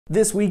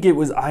This week it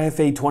was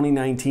IFA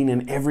 2019,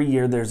 and every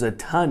year there's a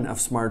ton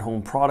of smart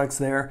home products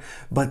there,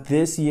 but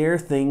this year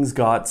things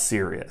got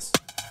serious.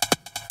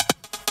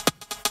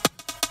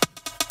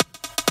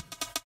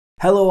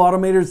 Hello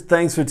Automators,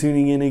 thanks for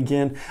tuning in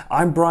again.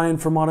 I'm Brian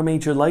from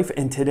Automate Your Life,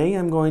 and today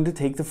I'm going to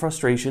take the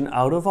frustration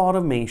out of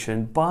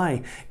automation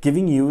by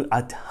giving you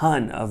a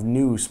ton of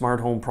new smart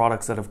home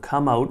products that have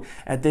come out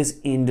at this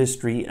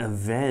industry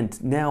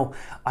event. Now,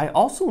 I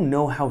also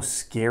know how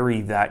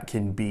scary that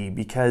can be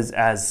because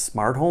as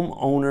smart home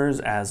owners,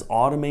 as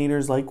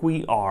automators like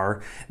we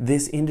are,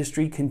 this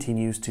industry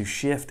continues to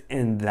shift,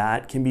 and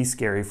that can be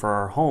scary for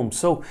our homes.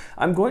 So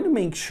I'm going to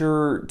make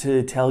sure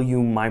to tell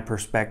you my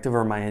perspective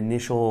or my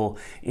initial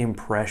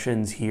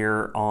impressions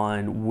here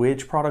on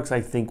which products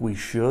I think we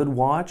should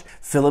watch.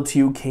 Philips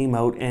Hue came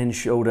out and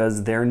showed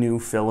us their new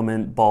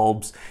filament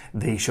bulbs.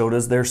 They showed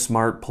us their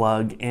smart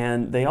plug,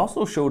 and they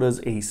also showed us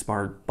a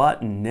smart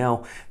button.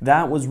 Now,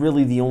 that was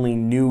really the only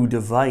new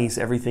device.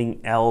 Everything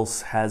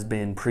else has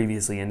been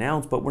previously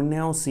announced, but we're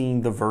now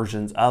seeing the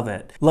versions of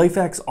it.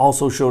 LifX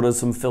also showed us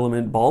some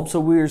filament bulbs, so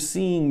we're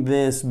seeing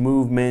this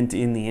movement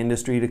in the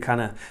industry to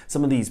kind of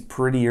some of these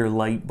prettier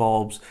light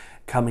bulbs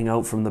coming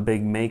out from the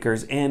big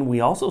makers. And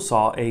we also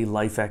saw a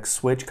LifX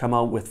switch come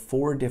out with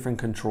 4 different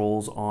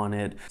controls on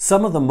it.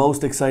 Some of the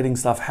most exciting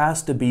stuff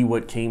has to be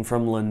what came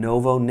from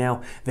Lenovo.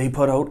 Now, they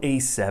put out a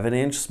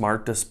 7-inch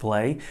smart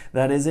display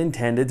that is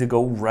intended to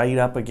go right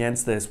up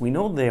against this. We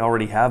know they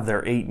already have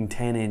their 8 and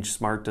 10-inch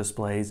smart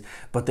displays,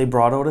 but they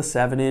brought out a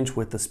 7-inch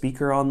with the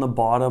speaker on the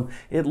bottom.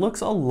 It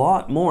looks a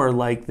lot more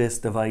like this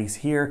device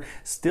here.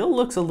 Still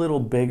looks a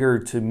little bigger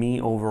to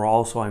me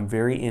overall, so I'm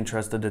very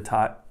interested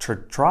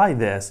to try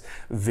this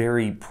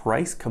very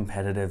price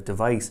competitive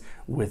device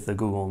with the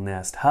Google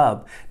Nest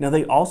Hub. Now,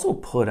 they also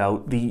put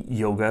out the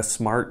Yoga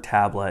Smart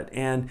Tablet,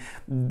 and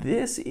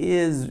this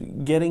is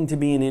getting to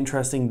be an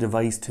interesting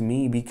device to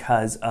me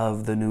because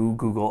of the new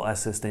Google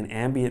Assistant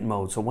ambient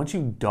mode. So once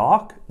you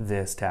dock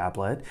this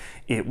tablet,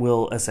 it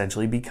will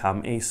essentially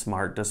become a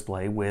smart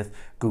display with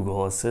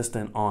Google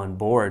Assistant on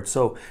board.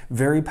 So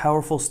very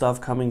powerful stuff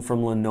coming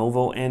from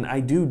Lenovo, and I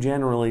do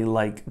generally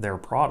like their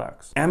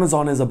products.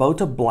 Amazon is about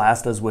to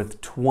blast us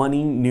with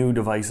 20 new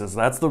devices.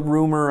 That's the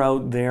rumor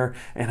out there,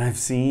 and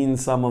I've seen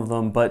some of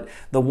them, but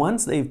the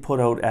ones they've put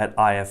out at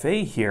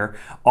IFA here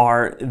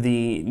are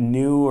the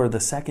new or the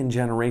second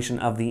generation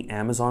of the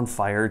Amazon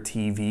Fire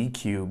TV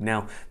Cube.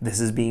 Now,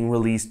 this is being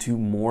released to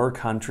more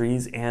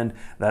countries, and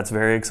that's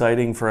very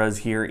exciting for us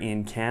here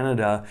in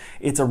Canada.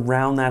 It's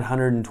around that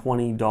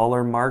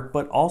 $120 mark,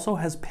 but also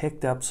has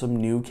picked up some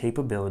new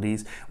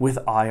capabilities with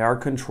IR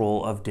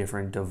control of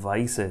different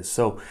devices.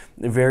 So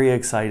very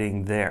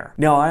exciting there.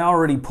 Now, I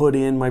already put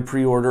in my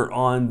pre-order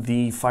on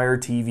the Fire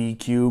TV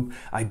Cube.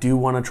 I do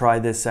want to try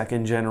this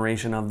second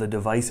generation of the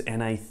device,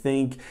 and I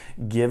think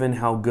given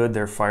how good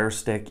their Fire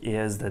Stick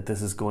is, that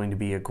this is going to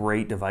be a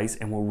great device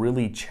and will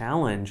really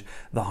challenge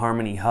the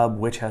Harmony Hub,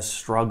 which has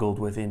struggled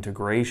with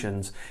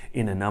integrations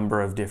in a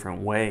number of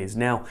different ways.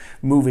 Now,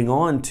 moving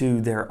on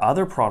to their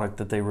other product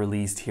that they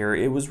released here,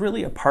 it was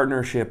really a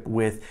partnership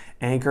with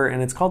Anker,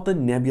 and it's called the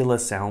Nebula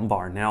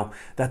Soundbar. Now,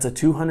 that's a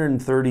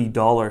 $230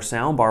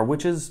 soundbar,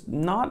 which is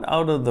not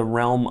out of the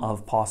realm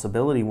of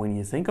possibility when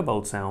you think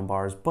about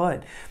soundbars,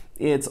 but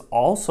it's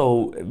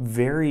also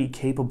very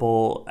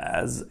capable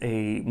as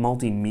a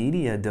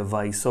multimedia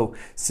device. So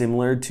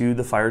similar to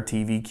the Fire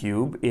TV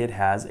Cube, it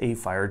has a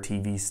Fire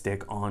TV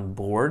stick on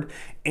board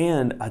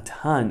and a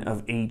ton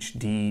of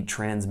HD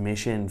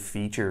transmission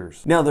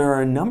features. Now, there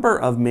are a number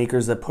of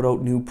makers that put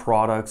out new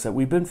products that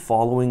we've been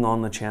following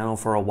on the channel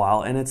for a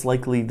while, and it's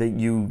likely that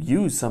you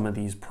use some of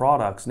these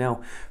products.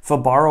 Now,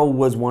 Fabaro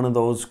was one of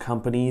those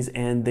companies,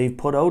 and they've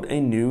put out a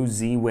new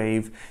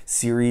Z-Wave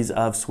series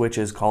of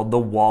switches called the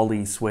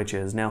Wally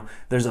switches. Now,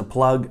 there's a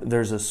plug,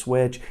 there's a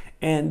switch,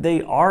 and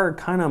they are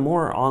kind of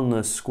more on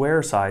the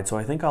square side, so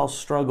I think I'll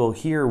struggle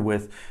here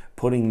with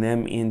putting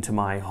them into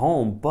my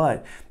home,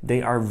 but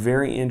they are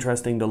very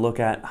interesting to look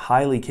at,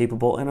 highly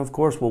capable, and of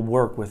course will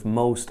work with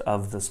most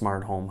of the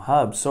smart home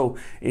hubs. So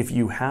if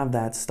you have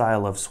that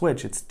style of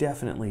switch, it's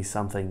definitely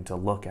something to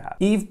look at.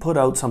 Eve put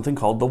out something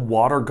called the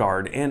Water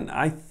Guard, and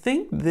I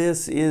think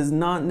this is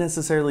not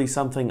necessarily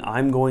something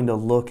I'm going to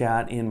look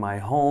at in my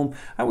home.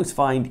 I always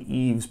find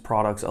Eve's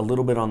products a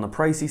little bit on the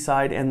pricey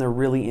side, and they're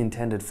really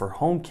intended for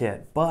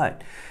HomeKit,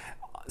 but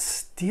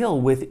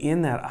still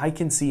within that, I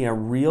can see a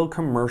real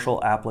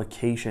commercial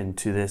application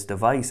to this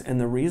device,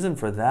 and the reason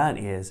for that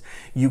is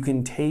you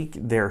can take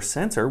their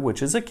sensor,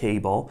 which is a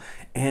cable,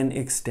 and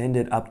extend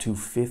it up to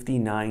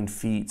 59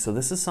 feet. So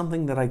this is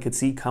something that I could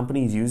see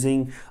companies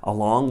using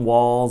along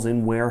walls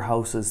in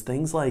warehouses,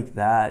 things like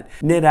that.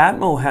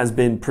 Netatmo has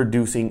been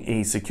producing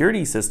a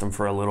security system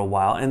for a little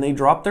while, and they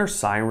dropped their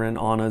siren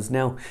on us.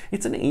 Now,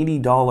 it's an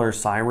 $80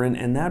 siren,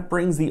 and that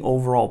brings the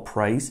overall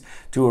price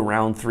to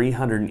around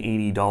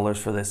 $380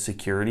 for this this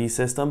security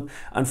system.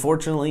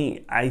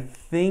 Unfortunately, I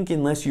think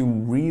unless you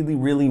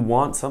really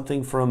want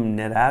something from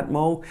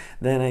Netatmo,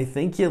 then I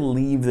think you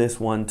leave this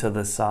one to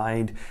the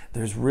side.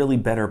 There's really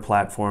better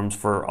platforms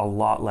for a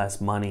lot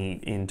less money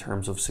in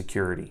terms of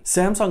security.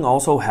 Samsung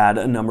also had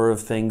a number of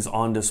things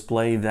on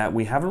display that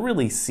we haven't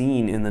really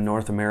seen in the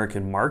North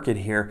American market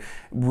here.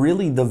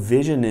 Really, the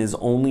Vision is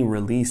only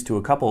released to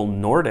a couple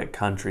Nordic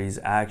countries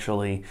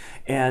actually,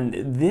 and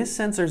this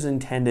sensor is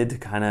intended to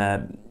kind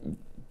of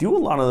do a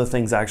lot of the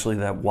things actually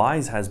that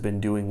Wyze has been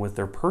doing with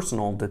their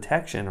personal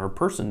detection or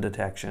person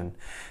detection.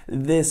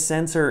 This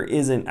sensor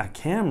isn't a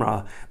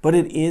camera, but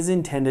it is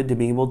intended to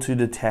be able to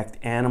detect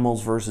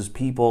animals versus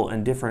people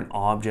and different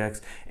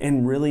objects,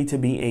 and really to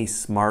be a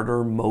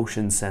smarter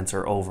motion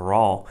sensor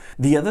overall.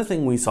 The other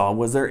thing we saw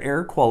was their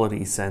air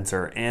quality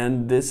sensor,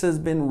 and this has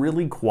been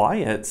really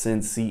quiet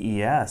since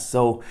CES,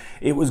 so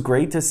it was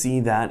great to see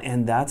that,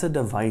 and that's a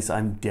device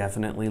I'm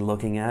definitely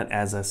looking at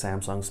as a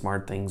Samsung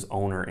SmartThings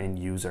owner and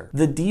user.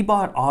 The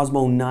Deebot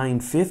Ozmo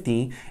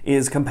 950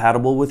 is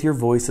compatible with your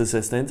voice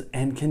assistant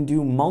and can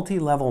do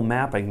multi-level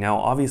mapping. Now,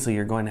 obviously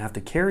you're going to have to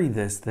carry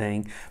this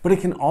thing, but it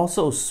can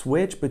also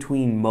switch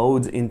between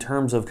modes in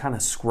terms of kind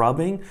of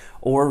scrubbing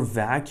or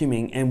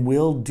vacuuming, and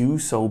will do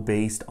so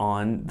based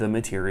on the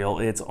material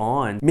it's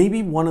on.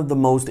 Maybe one of the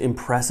most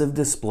impressive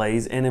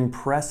displays and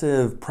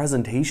impressive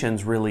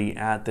presentations really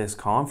at this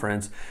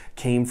conference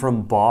came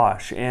from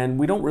Bosch, and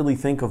we don't really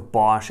think of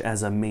Bosch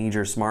as a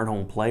major smart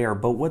home player,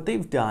 but what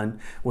they've done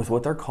with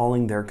what they're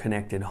calling their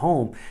connected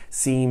home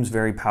seems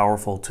very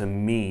powerful to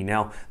me.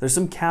 Now, there's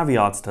some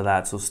caveats to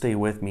that, so stay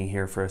with me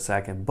here for a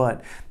second,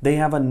 but they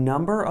have a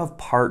number of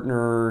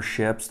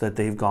partnerships that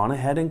they've gone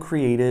ahead and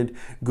created.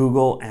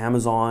 Google,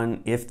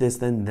 Amazon, if this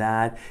then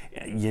that,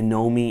 you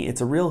know me,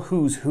 it's a real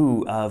who's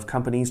who of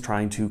companies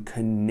trying to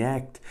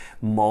connect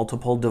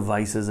multiple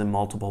devices and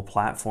multiple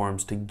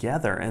platforms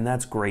together, and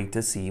that's great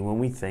to see when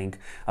we think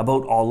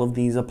about all of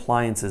these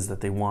appliances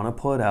that they want to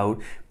put out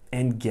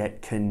and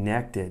get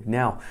connected.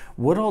 Now,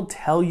 what I'll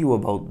tell you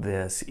about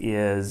this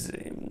is,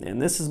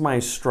 and this is my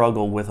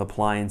struggle with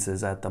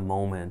appliances at the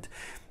moment,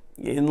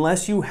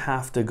 unless you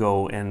have to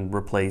go and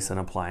replace an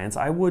appliance,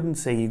 I wouldn't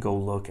say you go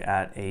look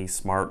at a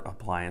smart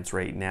appliance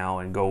right now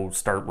and go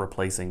start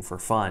replacing for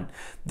fun.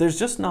 There's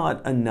just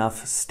not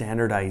enough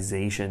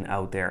standardization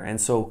out there. And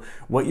so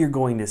what you're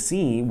going to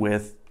see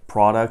with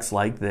products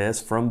like this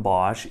from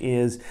Bosch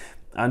is,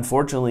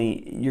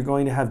 unfortunately, you're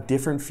going to have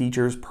different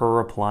features per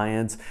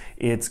appliance.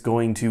 It's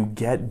going to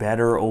get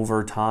better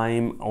over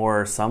time,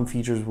 or some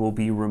features will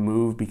be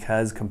removed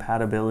because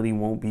compatibility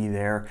won't be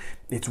there.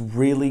 It's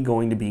really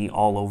going to be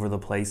all over the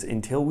place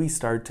until we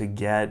start to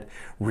get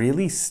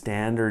really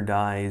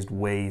standardized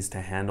ways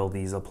to handle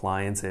these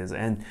appliances.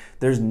 And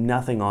there's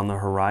nothing on the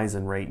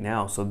horizon right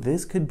now. So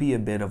this could be a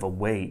bit of a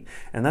wait.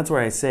 And that's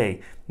where I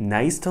say,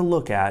 nice to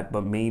look at,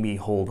 but maybe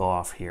hold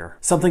off here.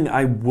 Something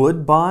I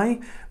would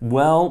buy,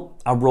 well,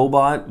 a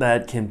robot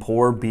that can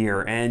pour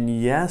beer.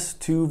 And yes,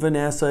 to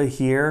Vanessa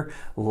here,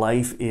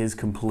 life is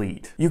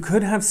complete. You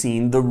could have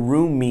seen the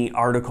Room Me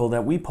article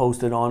that we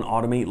posted on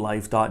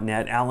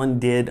automatelife.net. Alan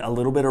did a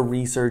little bit of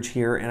research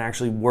here and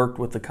actually worked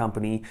with the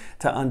company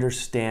to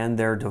understand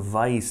their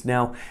device.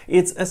 Now,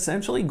 it's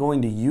essentially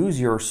going to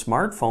use your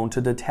smartphone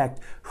to detect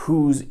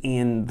who's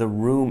in the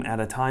room at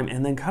a time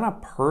and then kind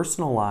of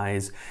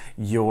personalize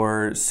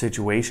your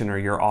situation or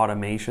your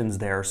automations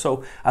there.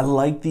 So I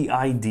like the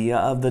idea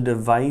of the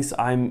device.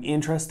 I'm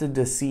interested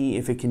to see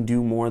if it can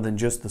do more than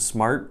just the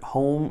smart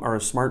home or a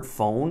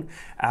smartphone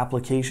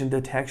application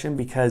detection,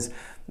 because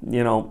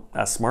you know,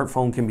 a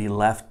smartphone can be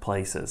left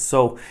places.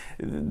 So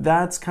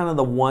that's kind of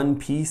the one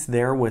piece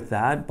there with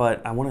that,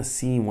 but I want to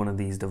see one of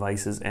these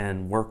devices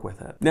and work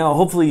with it. Now,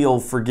 hopefully you'll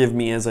forgive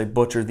me as I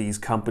butcher these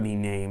company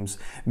names.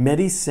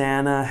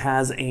 Medisana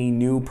has a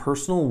new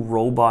personal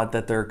robot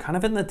that they're kind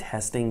of in the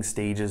testing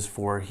stages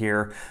for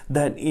here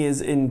that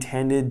is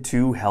intended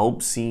to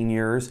help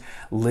seniors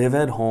live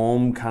at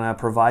home, kind of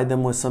provide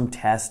them with some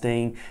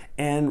testing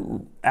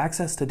and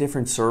access to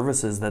different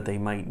services that they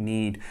might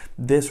need.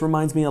 This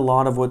reminds me a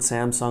lot of what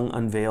Samsung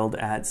unveiled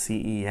at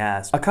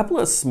CES. A couple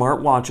of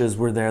smartwatches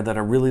were there that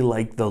I really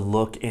like the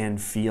look and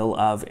feel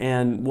of,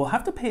 and we'll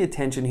have to pay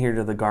attention here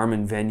to the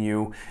Garmin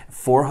Venue.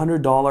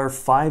 $400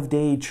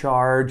 5-day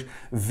charge,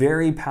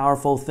 very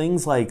powerful.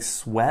 Things like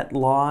sweat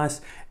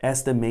loss,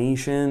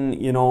 estimation,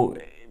 you know,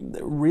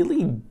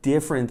 really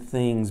different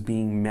things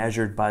being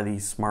measured by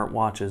these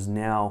smartwatches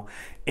now.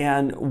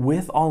 And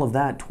with all of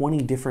that,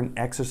 20 different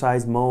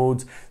exercise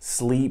modes,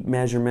 sleep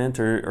measurement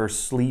or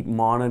sleep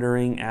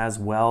monitoring as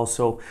well.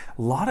 So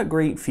a lot of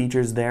great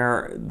features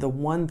there. The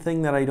one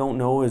thing that I don't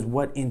know is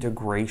what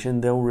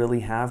integration they'll really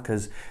have,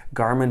 because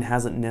Garmin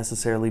hasn't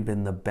necessarily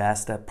been the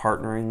best at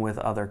partnering with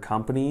other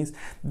companies.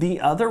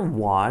 The other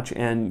watch,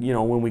 and you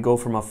know, when we go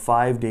from a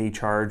 5-day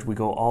charge, we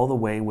go all the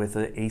way with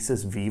the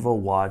Asus Vivo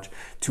watch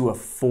to a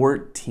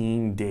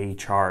 14-day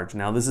charge.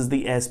 Now this is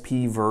the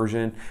SP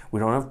version. We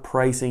don't have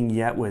pricing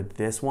yet with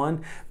this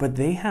one, but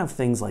they have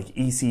things like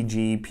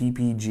ECG,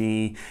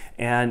 PPG,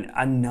 and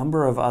a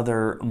number of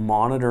other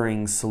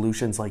monitoring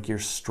solutions like your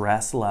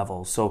stress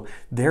levels. So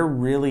they're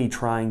really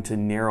trying to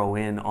narrow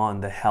in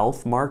on the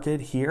health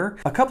market here.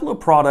 A couple of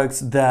products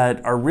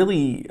that are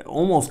really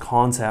almost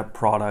concept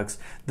products.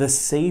 The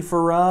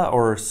Saphera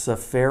or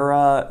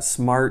Saphera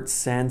Smart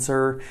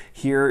Sensor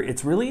here,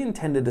 it's really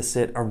intended to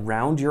sit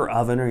around your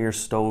oven or your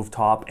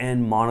stovetop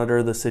and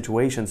monitor the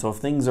situation. So if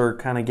things are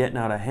kind of getting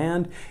out of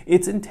hand,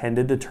 it's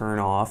intended to turn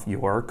off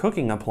your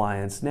cooking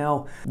appliance.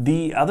 Now,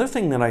 the other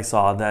thing that I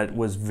saw that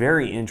was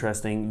very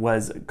interesting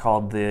was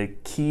called the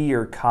Key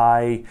or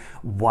Kai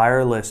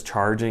wireless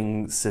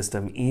charging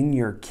system in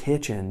your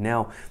kitchen.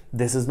 Now,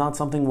 this is not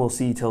something we'll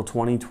see till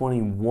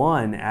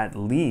 2021 at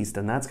least,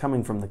 and that's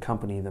coming from the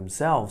company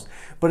themselves,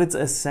 but it's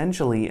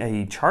essentially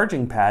a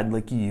charging pad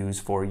like you use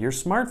for your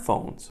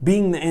smartphones.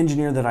 Being the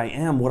engineer that I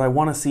am, what I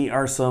want to see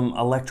are some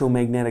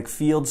electromagnetic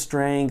field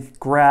strength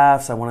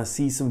graphs. I want to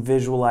see some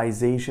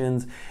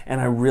visualizations,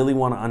 and I really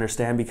want to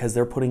understand, because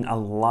they're putting a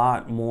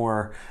lot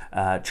more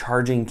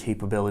charging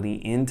capability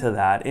into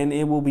that, and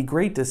it will be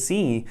great to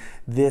see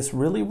this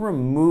really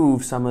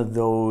remove some of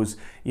those,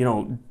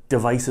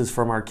 devices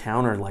from our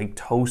counter like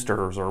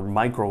toasters or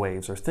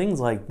microwaves or things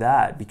like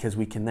that, because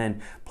we can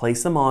then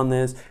place them on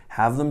this,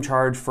 have them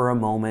charge for a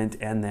moment,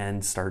 and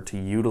then start to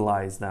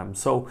utilize them.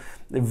 So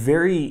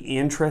very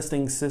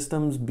interesting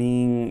systems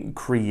being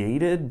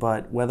created,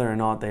 but whether or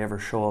not they ever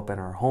show up in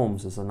our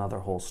homes is another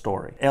whole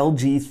story.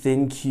 LG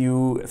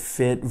ThinQ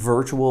Fit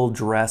virtual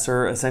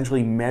dresser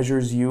essentially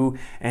measures you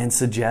and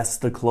suggests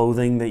the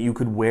clothing that you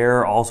could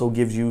wear, also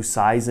gives you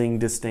sizing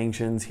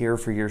distinctions here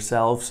for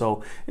yourself,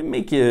 so it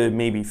make you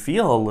maybe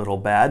feel a little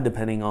bad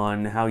depending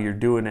on how you're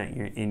doing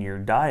it in your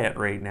diet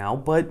right now,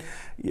 but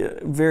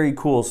very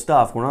cool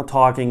stuff. We're not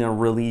talking a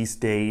release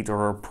date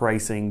or a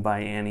pricing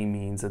by any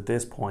means at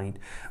this point,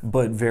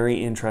 but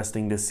very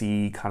interesting to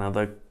see kind of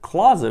the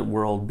closet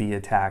world be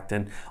attacked.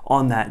 And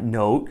on that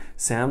note,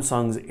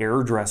 Samsung's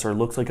AirDresser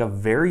looks like a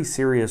very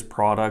serious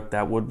product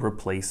that would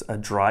replace a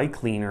dry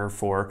cleaner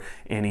for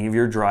any of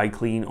your dry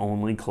clean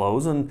only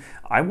clothes, and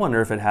I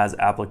wonder if it has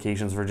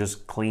applications for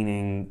just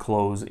cleaning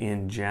clothes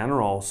in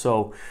general.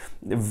 So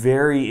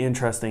very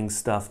interesting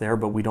stuff there,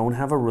 but we don't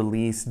have a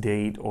release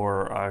date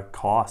or a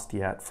cost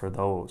yet for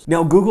those.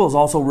 Now, Google is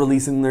also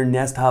releasing their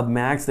Nest Hub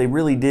Max. They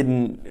really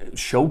didn't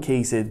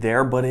showcase it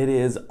there, but it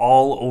is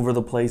all over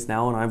the place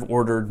now, and I've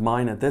ordered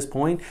mine at this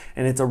point,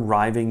 and it's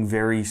arriving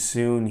very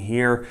soon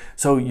here.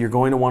 So you're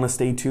going to want to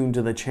stay tuned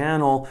to the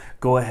channel.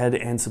 Go ahead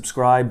and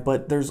subscribe,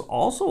 but there's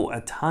also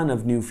a ton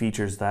of new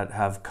features that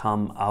have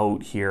come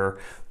out here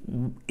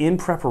in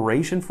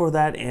preparation for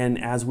that,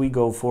 and as we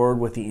go forward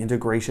with the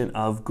integration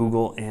of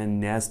Google and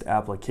Nest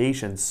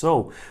applications.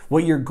 So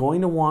what you're going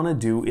to want to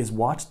do is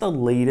watch the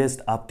latest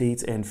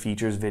updates and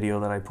features video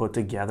that I put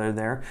together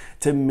there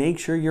to make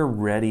sure you're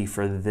ready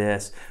for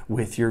this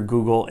with your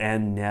Google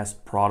and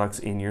Nest products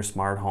in your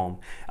smart home.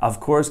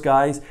 Of course,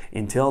 guys,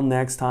 until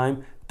next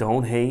time,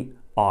 don't hate,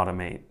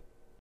 automate.